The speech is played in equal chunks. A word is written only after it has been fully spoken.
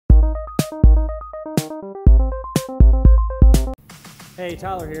Hey,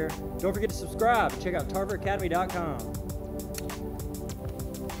 Tyler here. Don't forget to subscribe. Check out tarveracademy.com.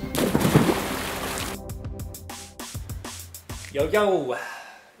 Yo-yo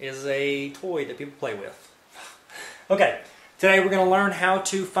is a toy that people play with. Okay, today we're going to learn how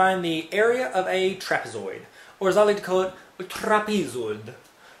to find the area of a trapezoid, or as I like to call it, a trapezoid.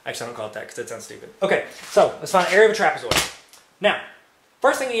 Actually, I don't call it that because that sounds stupid. Okay, so let's find the area of a trapezoid. Now,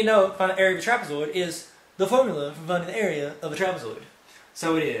 first thing you need to know to find the area of a trapezoid is the formula for finding the area of a trapezoid.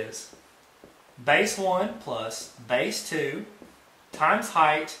 So it is base 1 plus base 2 times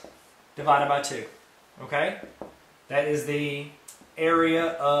height divided by 2. Okay? That is the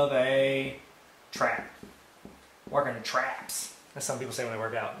area of a trap. Working in traps. That's some people say when they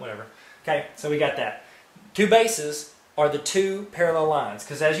work out. Whatever. Okay, so we got that. Two bases are the two parallel lines.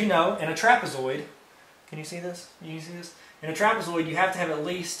 Because as you know, in a trapezoid, can you see this? Can you see this? In a trapezoid, you have to have at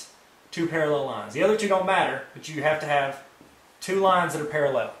least two parallel lines. The other two don't matter, but you have to have two lines that are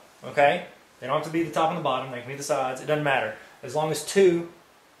parallel. Okay? They don't have to be the top and the bottom. They can be the sides. It doesn't matter. As long as two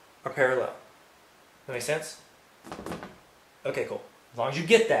are parallel. That make sense? Okay, cool. As long as you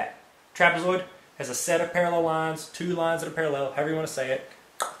get that. Trapezoid has a set of parallel lines, two lines that are parallel, however you want to say it.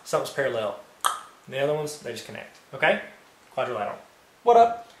 Something's parallel. And the other ones, they just connect. Okay? Quadrilateral. What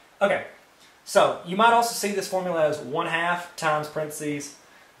up? Okay. So, you might also see this formula as 1/2 times parentheses,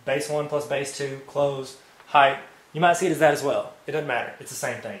 base 1 plus base 2, close, height. You might see it as that as well. It doesn't matter. It's the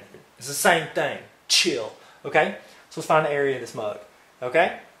same thing. It's the same thing. Chill. Okay? So let's find the area of this mug.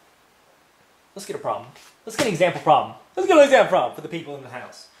 Okay? Let's get a problem. Let's get an example problem. Let's get an example problem for the people in the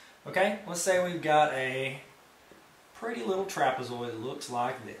house. Okay? Let's say we've got a pretty little trapezoid that looks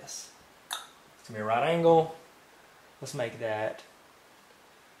like this. It's going to be a right angle. Let's make that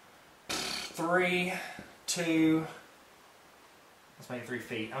 3, 2, let's make it 3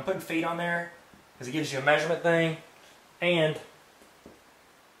 feet. I'm putting feet on there because it gives you a measurement thing, and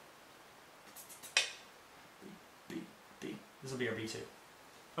this will be our B2.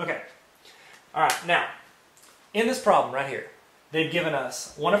 Okay. Alright, now, in this problem right here, they've given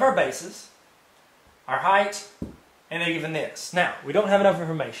us one of our bases, our height, and they've given this. Now, we don't have enough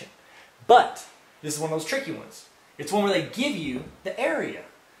information, but this is one of those tricky ones. It's one where they give you the area.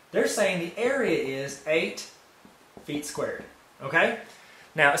 They're saying the area is 8 feet squared. Okay?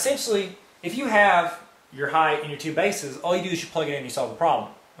 Now, essentially, if you have your height and your two bases, all you do is you plug it in and you solve the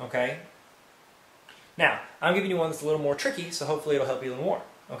problem. Okay? Now, I'm giving you one that's a little more tricky, so hopefully it'll help you a little more.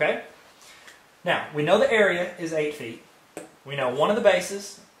 Okay? Now, we know the area is 8 feet. We know one of the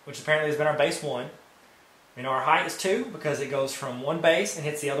bases, which apparently has been our base 1. We know our height is 2 because it goes from one base and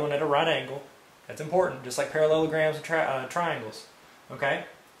hits the other one at a right angle. That's important, just like parallelograms and triangles. Okay?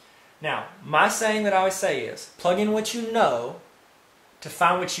 Now, my saying that I always say is, plug in what you know to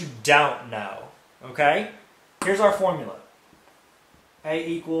find what you don't know. Okay? Here's our formula. A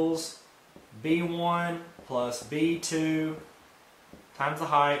equals B1 plus B2 times the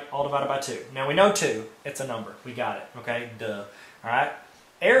height, all divided by 2. Now, we know 2. It's a number. We got it. Okay? Duh. Alright?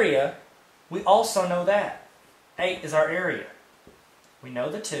 Area, we also know that. 8 is our area. We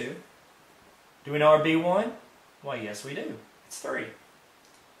know the 2. Do we know our B1? Well, yes, we do. It's 3.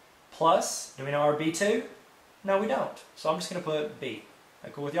 Plus, do we know our B2? No, we don't. So I'm just going to put B.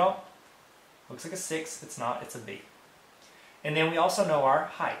 That cool with y'all? Looks like a 6. It's not. It's a B. And then we also know our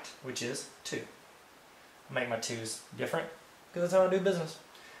height, which is 2. I'll make my 2's different because that's how I do business.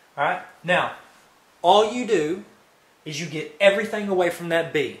 Alright? Now, all you do is you get everything away from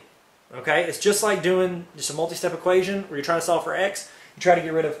that B. Okay? It's just like doing just a multi-step equation where you're trying to solve for X. You try to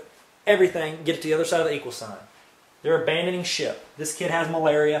get rid of everything, get it to the other side of the equal sign. They're abandoning ship. This kid has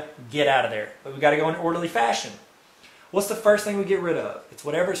malaria. Get out of there. But we've got to go in orderly fashion. What's the first thing we get rid of? It's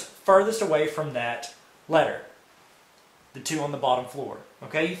whatever's furthest away from that letter. The 2 on the bottom floor.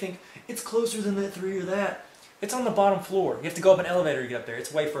 Okay? You think, it's closer than that 3 or that. It's on the bottom floor. You have to go up an elevator to get up there.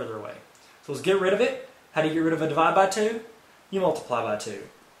 It's way further away. So let's get rid of it. How do you get rid of a divide by 2? You multiply by 2.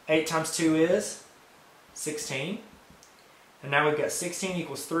 8 times 2 is 16. And now we've got 16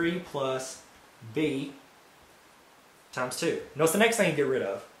 equals 3 plus B times 2. Notice the next thing you get rid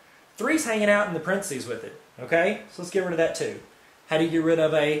of. 3's hanging out in the parentheses with it. Okay? So let's get rid of that 2. How do you get rid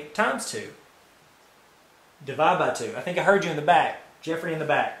of a times 2? Divide by 2. I think I heard you in the back. Jeffrey in the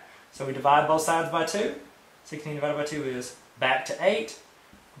back. So we divide both sides by 2. 16 divided by 2 is back to 8.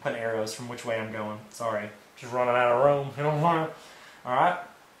 I'm putting arrows from which way I'm going. Sorry. Just running out of room. You know? Alright.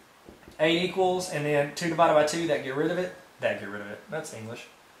 8 equals, and then 2 divided by 2, that get rid of it. That get rid of it. That's English.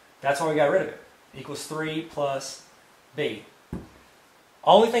 That's why we got rid of it. Equals 3 plus B.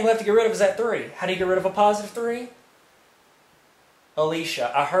 Only thing left to get rid of is that 3. How do you get rid of a positive 3?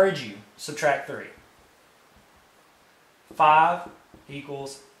 Alicia, I heard you. Subtract 3. 5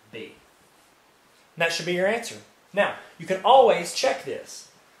 equals B. And that should be your answer. Now, you can always check this.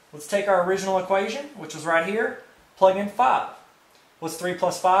 Let's take our original equation, which was right here, plug in 5. What's 3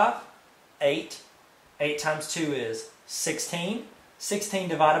 plus 5? 8. 8 times 2 is 16. 16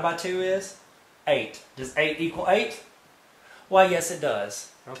 divided by 2 is 8. Does 8 equal 8? Why, yes, it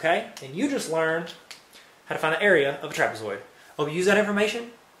does. Okay? And you just learned how to find the area of a trapezoid. Oh, use that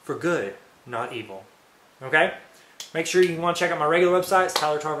information for good, not evil. Okay? Make sure you want to check out my regular website, it's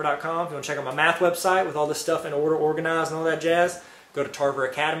tylertarver.com. If you want to check out my math website with all this stuff in order, organized, and all that jazz, go to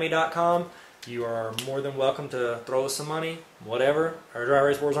tarveracademy.com. You are more than welcome to throw us some money, whatever. Our dry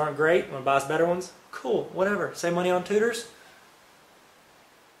erase boards aren't great. Want to buy us better ones? Cool, whatever. Save money on tutors?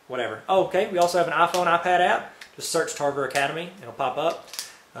 Whatever. Oh, okay, we also have an iPhone, iPad app. Just search Tarver Academy. It'll pop up.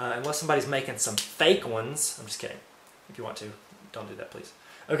 Unless somebody's making some fake ones. I'm just kidding. If you want to, don't do that, please.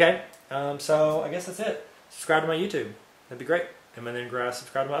 Okay, so I guess that's it. Subscribe to my YouTube. That'd be great. And then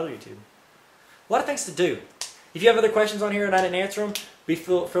subscribe to my other YouTube. A lot of things to do. If you have other questions on here and I didn't answer them,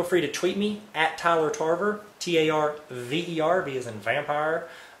 feel free to tweet me at Tyler Tarver, T-A-R-V-E-R, V as in vampire.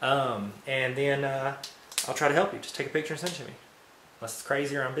 And then I'll try to help you. Just take a picture and send it to me. Unless it's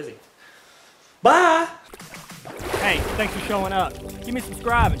crazy or I'm busy. Bye! Hey, thanks for showing up. Give me a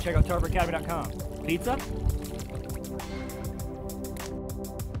subscribe and check out tarveracademy.com. Pizza?